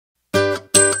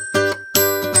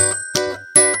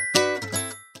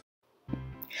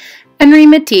Henri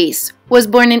Matisse was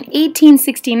born in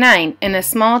 1869 in a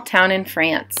small town in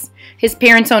France. His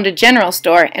parents owned a general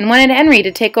store and wanted Henri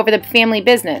to take over the family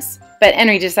business, but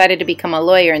Henri decided to become a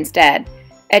lawyer instead.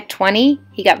 At 20,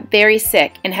 he got very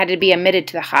sick and had to be admitted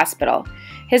to the hospital.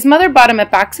 His mother bought him a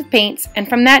box of paints, and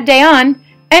from that day on,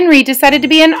 Henri decided to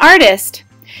be an artist.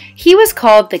 He was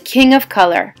called the King of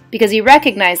Color because he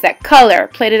recognized that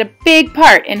color played a big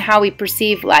part in how we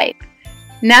perceive life.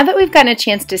 Now that we've gotten a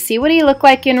chance to see what he looked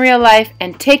like in real life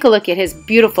and take a look at his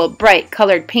beautiful, bright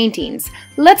colored paintings,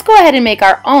 let's go ahead and make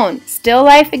our own still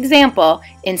life example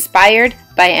inspired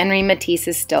by Henri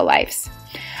Matisse's still lifes.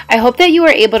 I hope that you are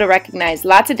able to recognize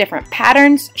lots of different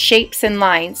patterns, shapes, and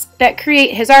lines that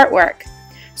create his artwork.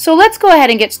 So let's go ahead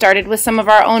and get started with some of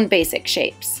our own basic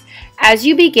shapes. As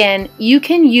you begin, you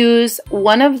can use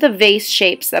one of the vase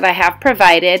shapes that I have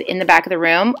provided in the back of the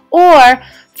room, or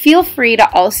feel free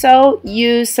to also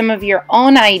use some of your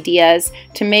own ideas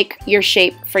to make your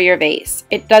shape for your vase.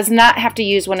 It does not have to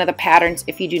use one of the patterns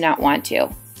if you do not want to.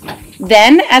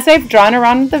 Then, as I've drawn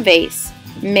around the vase,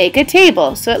 make a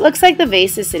table so it looks like the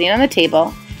vase is sitting on the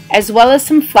table, as well as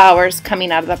some flowers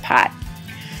coming out of the pot.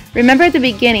 Remember at the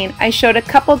beginning, I showed a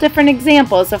couple different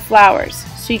examples of flowers,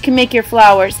 so you can make your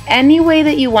flowers any way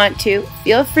that you want to.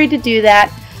 Feel free to do that.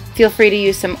 Feel free to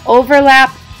use some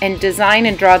overlap and design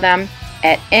and draw them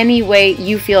at any way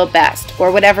you feel best,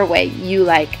 or whatever way you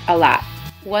like a lot.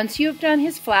 Once you've done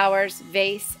his flowers,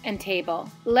 vase, and table,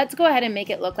 let's go ahead and make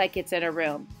it look like it's in a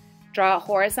room. Draw a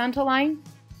horizontal line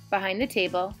behind the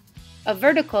table, a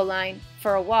vertical line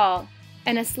for a wall,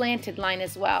 and a slanted line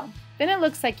as well. Then it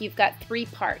looks like you've got three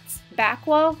parts: back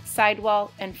wall, side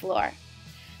wall, and floor.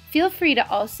 Feel free to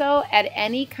also add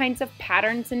any kinds of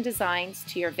patterns and designs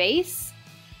to your vase,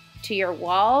 to your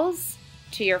walls,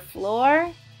 to your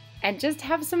floor, and just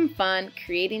have some fun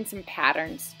creating some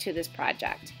patterns to this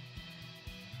project.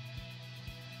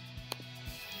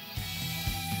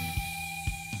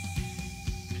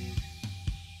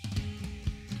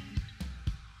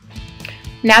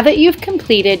 Now that you've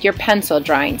completed your pencil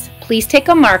drawings, please take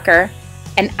a marker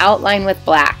and outline with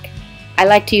black. I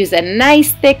like to use a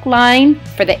nice thick line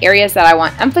for the areas that I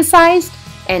want emphasized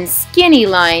and skinny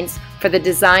lines for the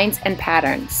designs and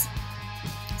patterns.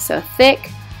 So thick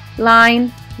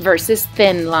line versus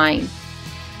thin line.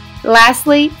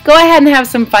 Lastly, go ahead and have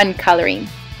some fun coloring.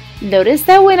 Notice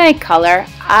that when I color,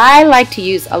 I like to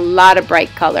use a lot of bright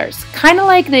colors. Kind of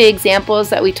like the examples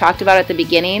that we talked about at the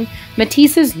beginning,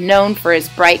 Matisse is known for his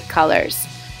bright colors.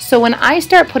 So when I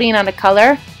start putting on a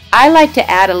color, I like to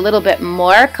add a little bit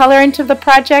more color into the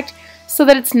project so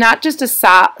that it's not just a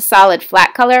solid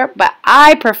flat color, but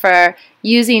I prefer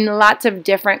using lots of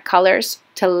different colors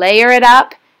to layer it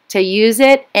up, to use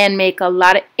it, and make a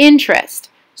lot of interest.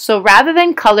 So rather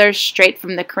than colors straight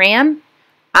from the crayon,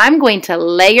 I'm going to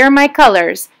layer my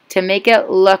colors to make it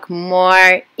look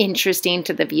more interesting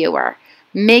to the viewer.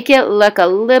 Make it look a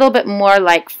little bit more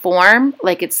like form,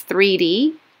 like it's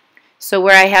 3D. So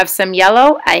where I have some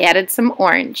yellow, I added some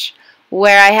orange.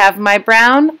 Where I have my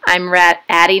brown, I'm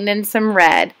adding in some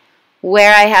red.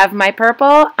 Where I have my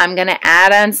purple, I'm going to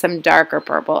add on some darker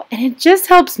purple. And it just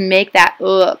helps make that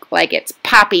look like it's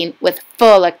popping with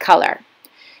full of color.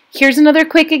 Here's another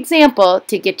quick example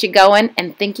to get you going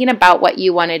and thinking about what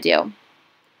you want to do.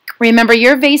 Remember,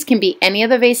 your vase can be any of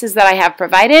the vases that I have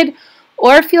provided,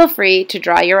 or feel free to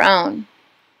draw your own.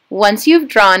 Once you've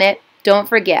drawn it, don't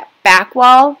forget back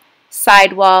wall,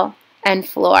 side wall, and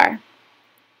floor.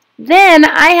 Then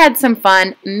I had some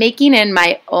fun making in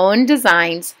my own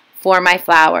designs for my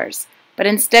flowers. But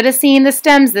instead of seeing the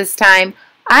stems this time,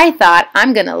 I thought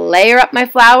I'm going to layer up my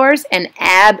flowers and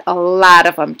add a lot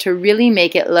of them to really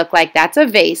make it look like that's a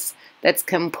vase that's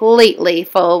completely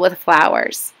full with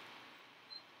flowers.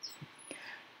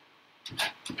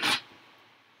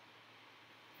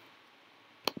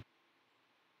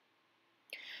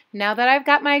 Now that I've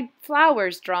got my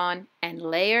flowers drawn and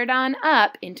layered on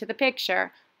up into the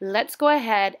picture, let's go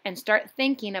ahead and start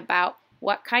thinking about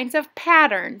what kinds of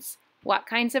patterns, what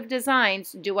kinds of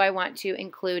designs do I want to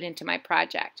include into my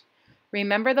project.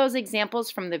 Remember those examples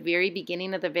from the very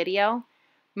beginning of the video?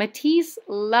 Matisse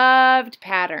loved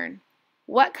pattern.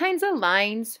 What kinds of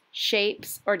lines,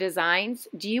 shapes, or designs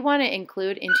do you want to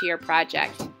include into your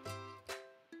project?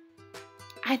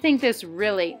 I think this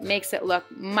really makes it look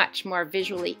much more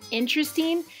visually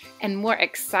interesting and more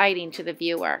exciting to the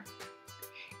viewer.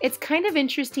 It's kind of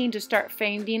interesting to start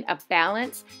finding a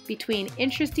balance between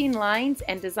interesting lines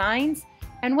and designs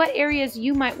and what areas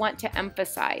you might want to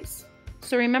emphasize.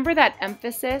 So remember that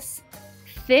emphasis,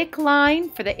 thick line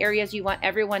for the areas you want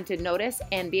everyone to notice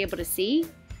and be able to see,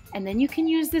 and then you can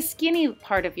use the skinny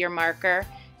part of your marker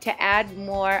to add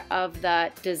more of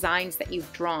the designs that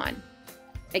you've drawn.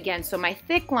 Again, so my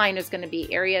thick line is going to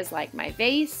be areas like my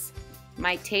vase,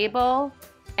 my table,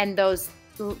 and those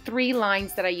 3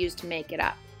 lines that I used to make it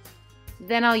up.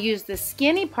 Then I'll use the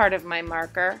skinny part of my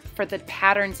marker for the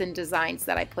patterns and designs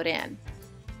that I put in.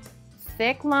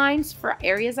 Thick lines for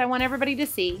areas I want everybody to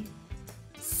see.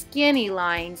 Skinny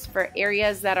lines for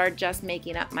areas that are just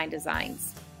making up my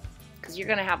designs, because you're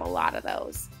going to have a lot of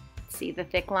those. See the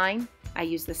thick line? I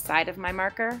use the side of my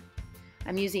marker.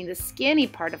 I'm using the skinny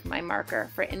part of my marker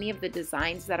for any of the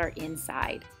designs that are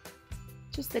inside.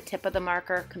 Just the tip of the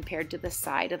marker compared to the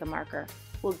side of the marker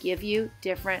will give you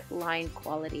different line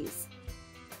qualities.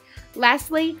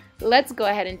 Lastly, let's go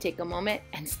ahead and take a moment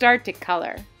and start to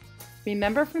color.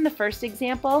 Remember from the first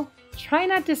example, try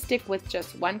not to stick with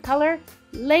just one color.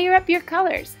 Layer up your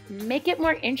colors. Make it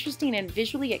more interesting and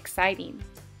visually exciting.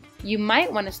 You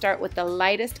might want to start with the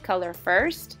lightest color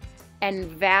first and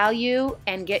value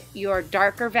and get your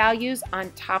darker values on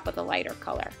top of the lighter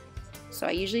color. So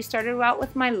I usually started out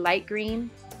with my light green,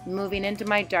 moving into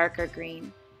my darker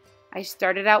green. I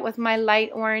started out with my light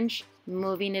orange,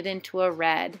 moving it into a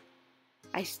red.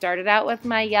 I started out with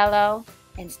my yellow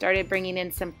and started bringing in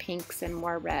some pinks and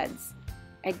more reds.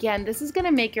 Again, this is going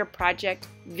to make your project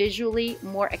visually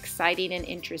more exciting and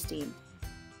interesting.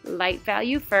 Light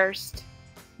value first,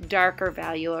 darker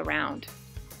value around.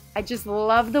 I just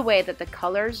love the way that the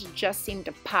colors just seem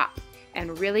to pop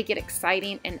and really get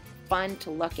exciting and fun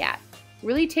to look at.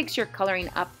 Really takes your coloring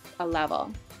up a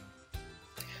level.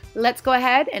 Let's go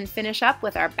ahead and finish up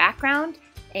with our background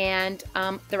and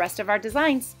the rest of our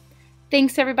designs.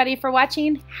 Thanks everybody for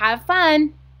watching. Have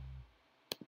fun!